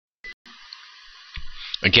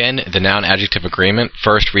Again, the noun-adjective agreement.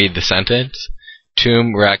 First, read the sentence.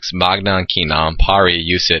 Tum rex magnan kinam pari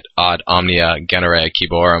usit ad omnia genere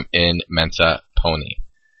ciborum in mensa poni.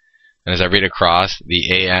 And as I read across,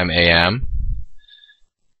 the am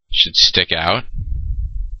should stick out.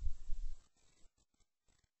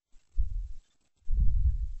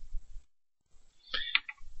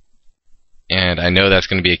 And I know that's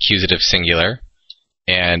going to be accusative singular.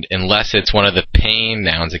 And unless it's one of the pain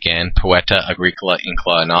nouns again, poeta agricola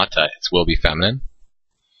inclinata, it will be feminine.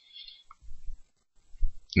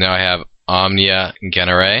 Now I have omnia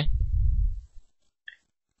genere.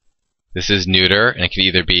 This is neuter, and it can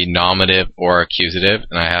either be nominative or accusative,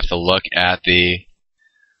 and I have to look at the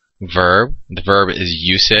verb. The verb is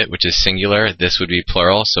usit, which is singular. This would be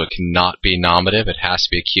plural, so it cannot be nominative. It has to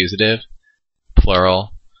be accusative,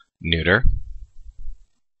 plural, neuter.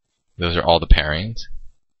 Those are all the pairings.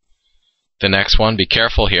 The next one, be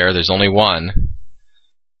careful here, there's only one.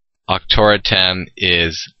 Auctoritem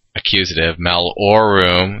is accusative.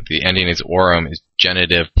 Malorum, the ending is orum, is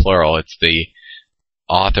genitive plural. It's the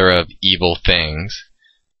author of evil things.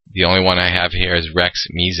 The only one I have here is rex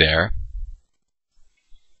miser,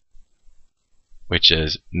 which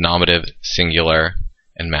is nominative, singular,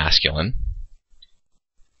 and masculine.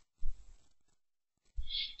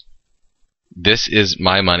 This is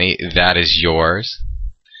my money, that is yours.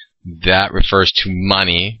 That refers to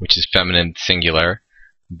money, which is feminine, singular.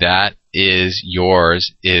 That is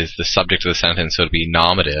yours is the subject of the sentence, so it would be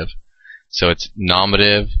nominative. So it's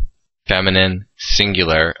nominative, feminine,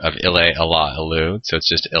 singular of ille, illa, illud, so it's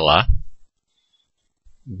just illa.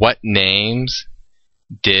 What names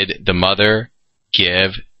did the mother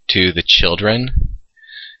give to the children?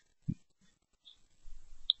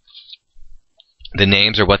 The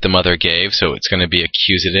names are what the mother gave, so it's going to be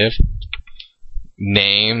accusative.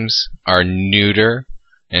 Names are neuter,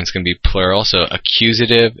 and it's going to be plural, so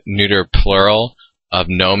accusative, neuter, plural of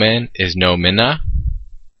nomen is nomina.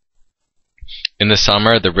 In the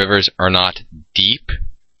summer, the rivers are not deep.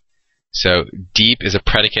 So deep is a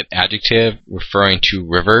predicate adjective referring to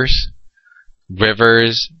rivers.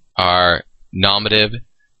 Rivers are nominative,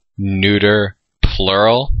 neuter,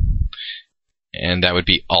 plural. And that would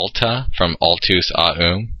be alta from altus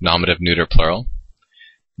aum, nominative, neuter, plural.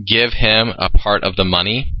 Give him a part of the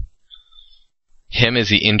money. Him is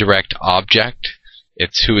the indirect object.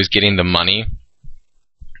 It's who is getting the money.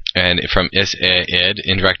 And from is, id,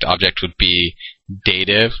 indirect object would be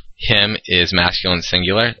dative. Him is masculine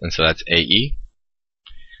singular, and so that's ae.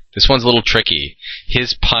 This one's a little tricky.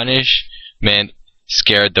 His punishment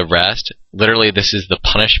scared the rest. Literally, this is the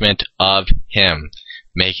punishment of him,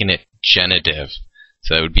 making it genitive.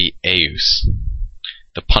 So it would be eus.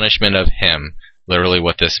 The punishment of him. Literally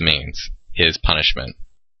what this means. His punishment.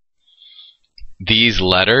 These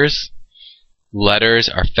letters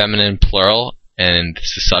are feminine plural, and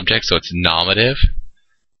it's the subject, so it's nominative.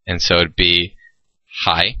 And so it'd be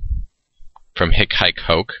hi, from hic, haec,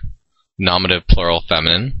 hoc, nominative, plural,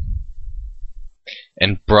 feminine.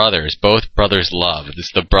 And brothers, both brothers love.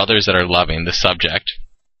 It's the brothers that are loving, the subject.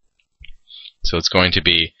 So it's going to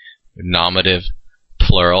be nominative,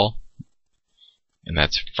 plural, and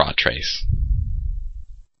that's fratres.